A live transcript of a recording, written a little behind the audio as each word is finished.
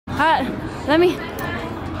Alright, let me.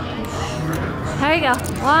 There you go.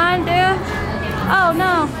 1, 2. Oh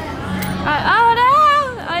no. Alright, oh no!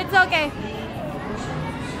 Oh, it's okay.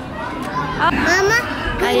 Mama?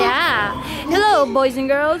 Yeah. Hello, boys and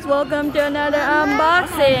girls. Welcome to another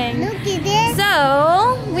unboxing. Look at this.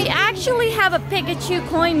 So, we actually have a Pikachu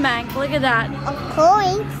coin bank. Look at that. A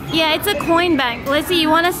coin? Yeah, it's a coin bank. Let's see. You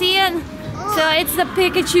want to see it? So, it's the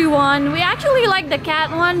Pikachu one. We actually like the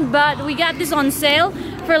cat one, but we got this on sale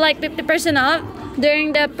for like 50% off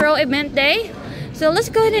during the Pro event day. So, let's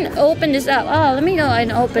go ahead and open this up. Oh, let me go ahead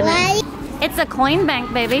and open it. It's a coin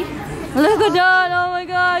bank, baby. Look at that. Oh my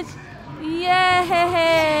gosh.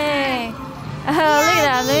 Yay! Oh, look at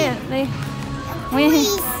that. Look.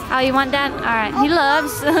 Oh, you want that? Alright. He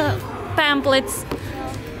loves pamphlets.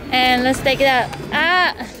 And let's take it out.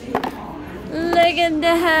 Ah! Look at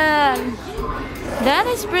that. That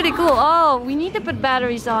is pretty cool. Oh, we need to put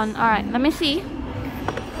batteries on. Alright, let me see.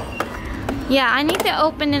 Yeah, I need to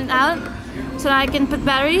open it out so I can put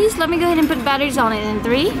batteries. Let me go ahead and put batteries on it in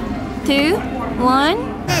 3, 2, 1.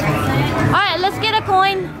 Alright, let's get a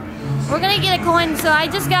coin. We're gonna get a coin. So I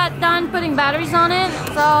just got done putting batteries on it.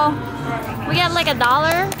 So we got like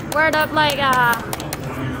 $1 worth of like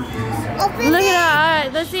Open look it. at that.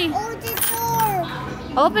 Alright, let's see. Open the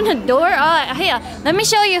door. Open the door. Alright, here. Let me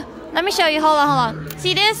show you. Let me show you. Hold on.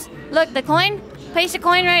 See this? Look, the coin. Place the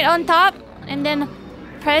coin right on top and then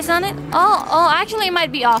press on it. Oh, actually it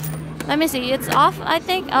might be off. Let me see. It's off, I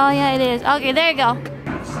think. Oh yeah, it is. Okay, there you go.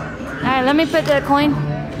 Alright, let me put the coin.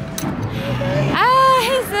 Ah,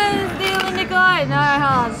 he's stealing the coin. Alright,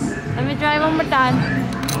 hold on. Let me try one more time.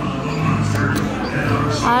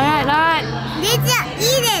 Alright. Did you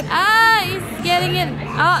eat it? Ah, he's getting it.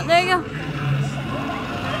 Oh, there you go.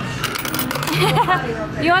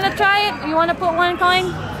 You want to try it? You want to put one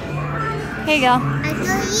coin? Here you go. I can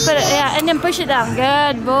eat Put it, it. yeah, and then push it down.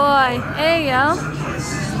 Good boy. There you go.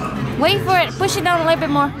 Wait for it. Push it down a little bit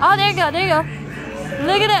more. Oh, there you go. There you go.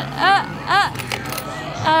 Look at it.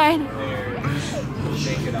 Alright.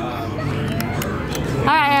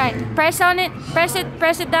 Alright. Press on it. Press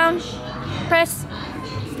it down. Press.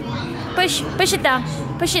 Push it down.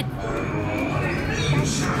 Push it.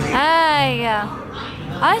 There you go.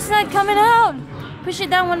 Oh, it's not coming out. Push it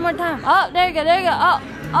down one more time. Oh, there you go.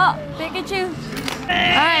 Oh, Pikachu.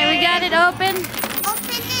 Alright, we got it open.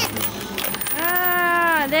 Open it.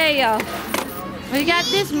 Ah, there you go. We got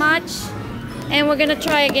this much. And we're gonna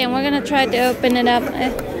try again. We're gonna try to open it up.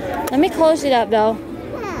 Let me close it up though.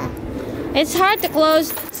 It's hard to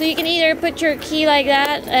close, so you can either put your key like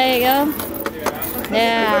that. There you go.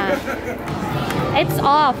 Yeah. It's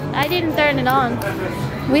off. I didn't turn it on.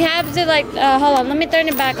 We have to like, hold on. Let me turn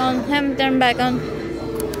it back on. Have me turn it back on.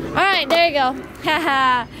 Alright, there you go.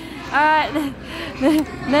 Haha. Alright.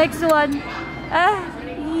 Next one.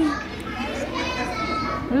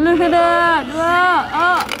 Look at that. Wow.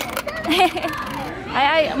 Oh.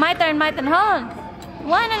 My turn. Hold on.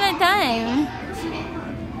 One at a time.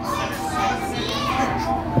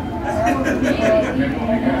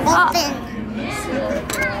 Open.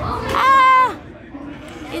 Ah!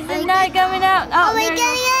 Is it not coming out? Oh my there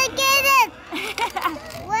god, you I get it.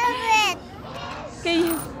 Where it?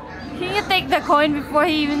 go. Can you take the coin before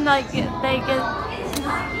he even like take it?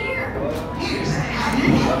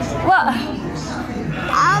 What?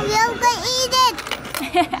 I'm gonna eat it.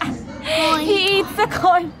 He eats the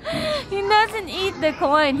coin. He doesn't eat the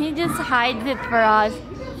coin. He just hides it for us.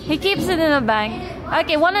 He keeps it in the bank.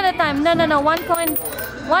 Okay, one at a time. No. One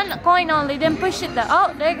coin only. Then push it down.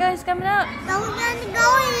 Oh, there you go. It's coming out. So we're gonna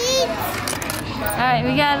go and eat. Alright,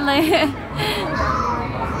 we got like...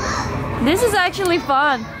 This is actually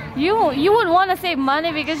fun. You would want to save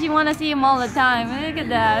money because you want to see him all the time. Look at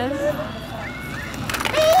that.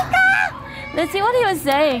 Pika! Let's see what he was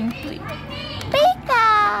saying. Pika!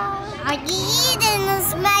 I can eat it and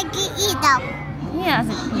smack it eat up. He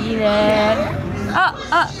doesn't eat it. Oh.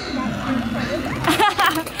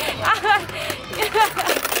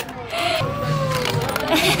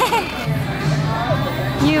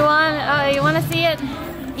 You want to see it?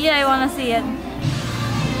 Yeah, I want to see it.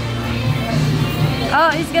 Oh,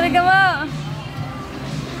 he's gonna come out.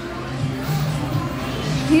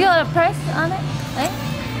 You gotta press on it. Right?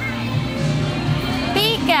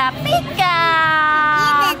 Pika. Eat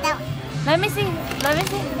it. Let me see.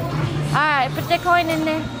 Alright, put the coin in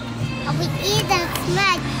there. I will eat and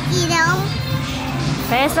smack it up.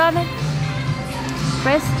 Press on it.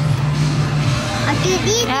 Press. I can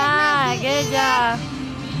eat it. Ah, good job.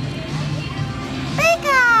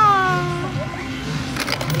 Pika!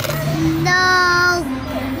 No!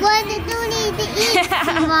 What do you need to eat,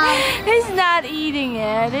 Mom? He's not not eating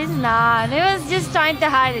it. It's not. It was just trying to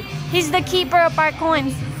hide it. He's the keeper of our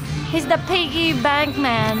coins. He's the piggy bank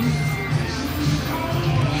man.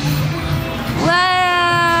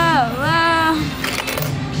 Wow! Wow!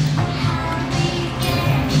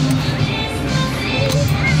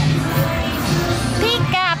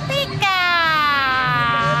 Pika! Pika!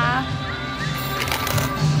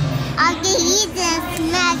 I can eat this.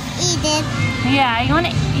 Smack, eat it. Yeah, you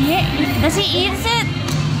wanna eat? Does he eat it?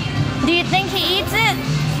 Do you think he eats it?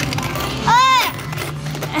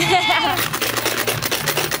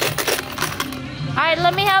 Alright,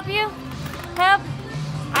 let me help you. Help.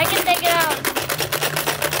 I can take it out.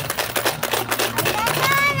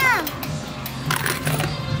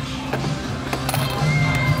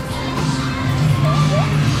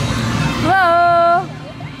 Whoa.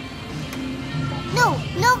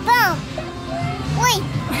 No bump. Wait.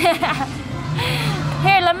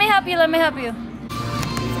 Here, let me help you. Let me help you.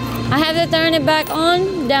 I have to turn it back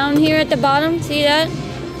on down here at the bottom. See that?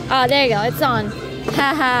 Oh, there you go. It's on.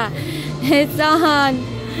 Haha. It's on.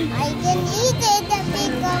 I can eat it,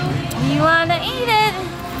 Pikachu. You wanna eat it?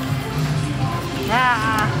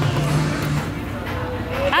 Ah.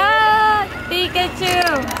 Ah, Pikachu.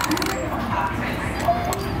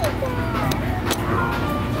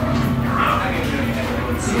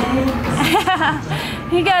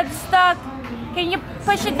 He got stuck. Can you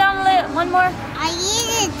push it down a little? One more? I eat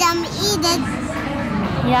it, eat it.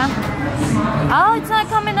 Yeah. Oh, it's not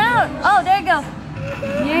coming out. Oh, there you go.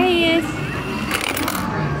 Here he is.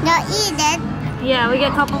 No, eat it. Yeah, we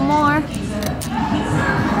got a couple more.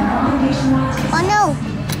 Oh no,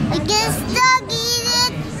 I get stuck, eat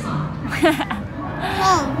it.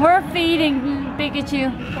 Oh. We're feeding Pikachu.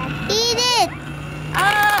 Eat it.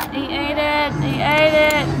 Ah, he ate it. He ate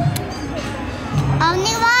it.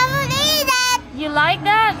 Only one will eat it. You like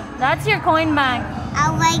that? That's your coin bank. I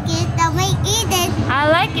like it. I will eat it. I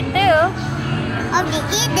like it too. Okay,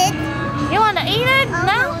 eat it. You want to eat it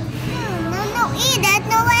now? No, eat it.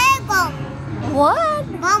 No way go. What?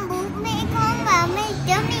 Con bố mẹ con và mẹ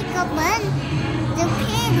cho mẹ có bên. Từ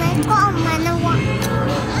khi mẹ con mà nó quá.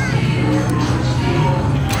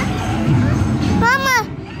 Mama,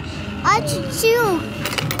 I should chew.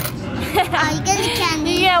 I get a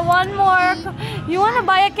candy. Yeah, one more. You want to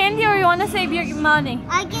buy a candy or you want to save your money?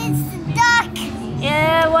 I get stuck.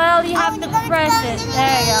 Yeah, well, you have to press it.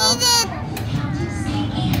 There you go.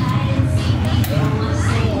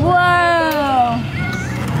 Whoa!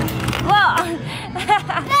 Whoa!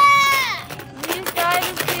 He's trying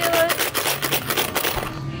to steal it.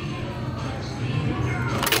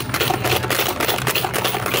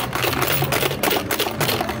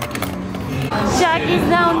 Jackie's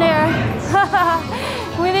down there.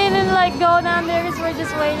 We didn't like go down there because we're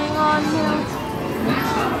just waiting on him.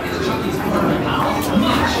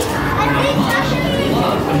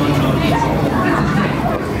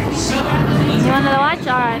 You want to watch?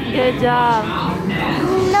 Alright, good job.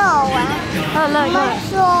 No. Oh, look, look.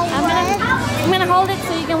 I'm gonna hold it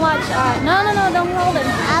so you can watch. Alright. No, don't hold it.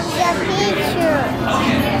 Of the picture.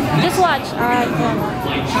 Just watch. Alright, good.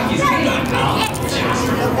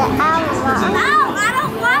 The outline. No, I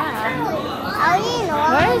don't want to. Oh, you know.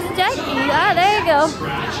 Where's Jackie? Ah, there you go.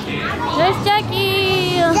 There's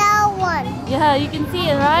Jackie. That one. Yeah, you can see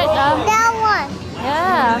it, right? That one.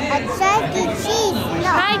 Yeah. A Chuck E. Cheese.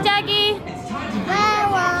 No. Hi, Jackie. That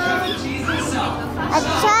one. A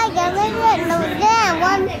tiger. No, that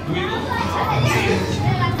one.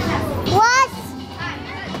 What?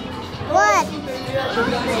 What?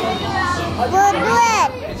 What?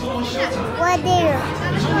 What there?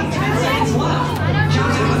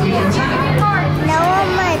 No, oh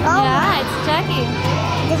my God. Yeah, it's Jackie.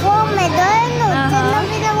 The one my daughter. No,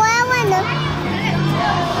 the one.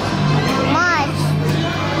 March.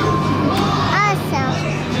 Awesome.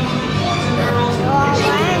 Oh, I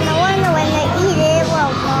don't know when they eat it.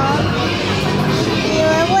 Well, Mom. You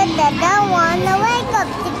were with that one. Now wake up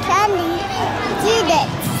the candy. Eat it.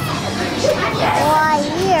 Oh,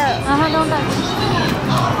 here. Don't touch.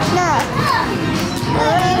 No.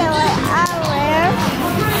 Wait, I wear.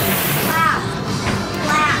 Wow.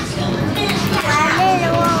 I did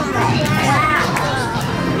a woman.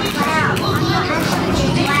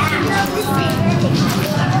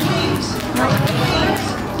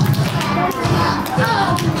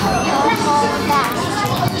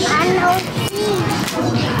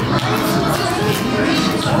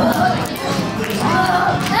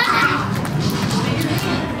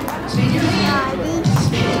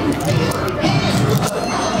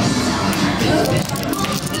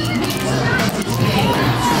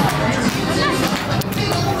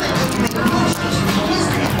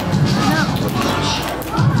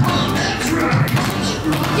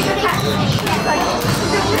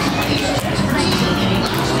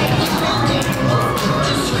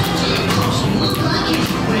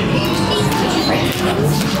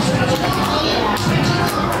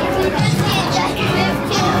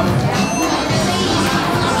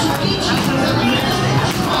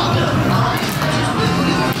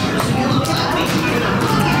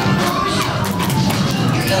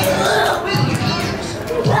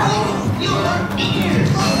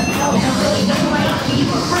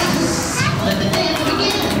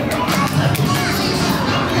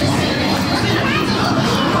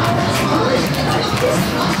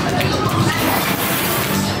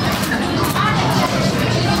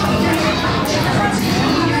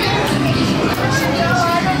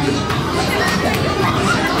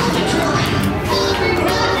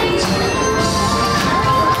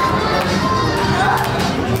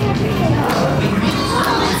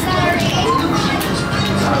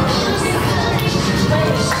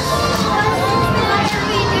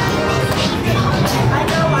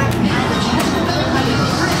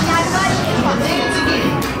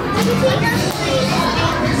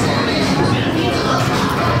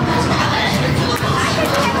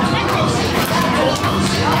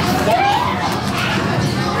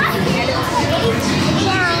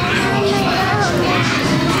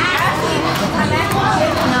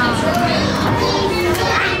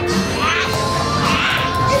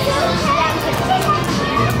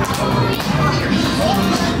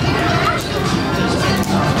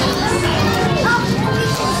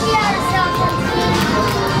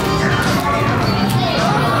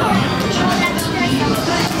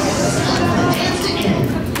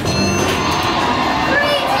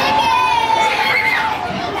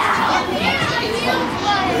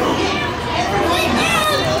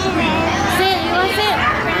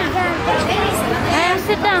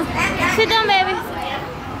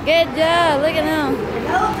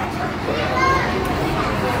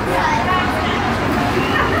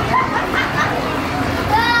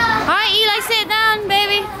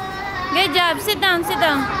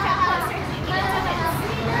 dito.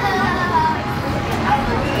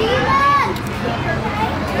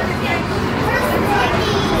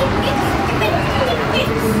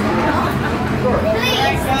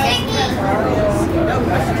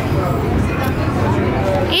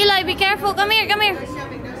 Eli, be careful. Come here, come here.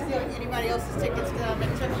 Anybody else's tickets make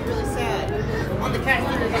Chucky really sad. On the count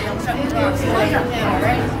of 3, I'll shut the box.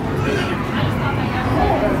 Alright?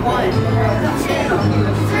 1, 2,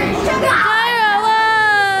 3. Tyra, whoa!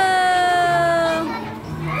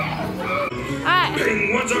 Alright.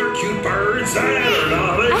 Big ones are cute birds that are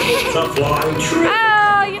not able to fly true.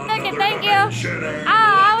 Oh, you took it, thank you. Oh,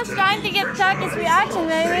 I was trying to get Chucky's reaction,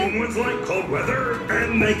 baby. Big ones like cold weather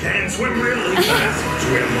and they can swim really fast.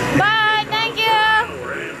 Swim. Bye, thank you.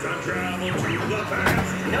 Travel to the past.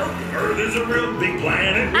 Nope. Earth is a real big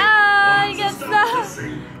planet. Oh, you get stuff.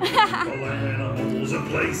 All animals and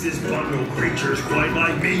places, but no creatures quite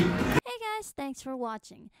like me. Hey guys, thanks for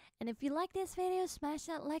watching. And if you like this video, smash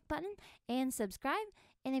that like button and subscribe.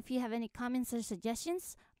 And if you have any comments or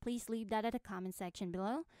suggestions, please leave that at the comment section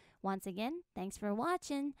below. Once again, thanks for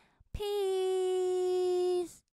watching. Peace.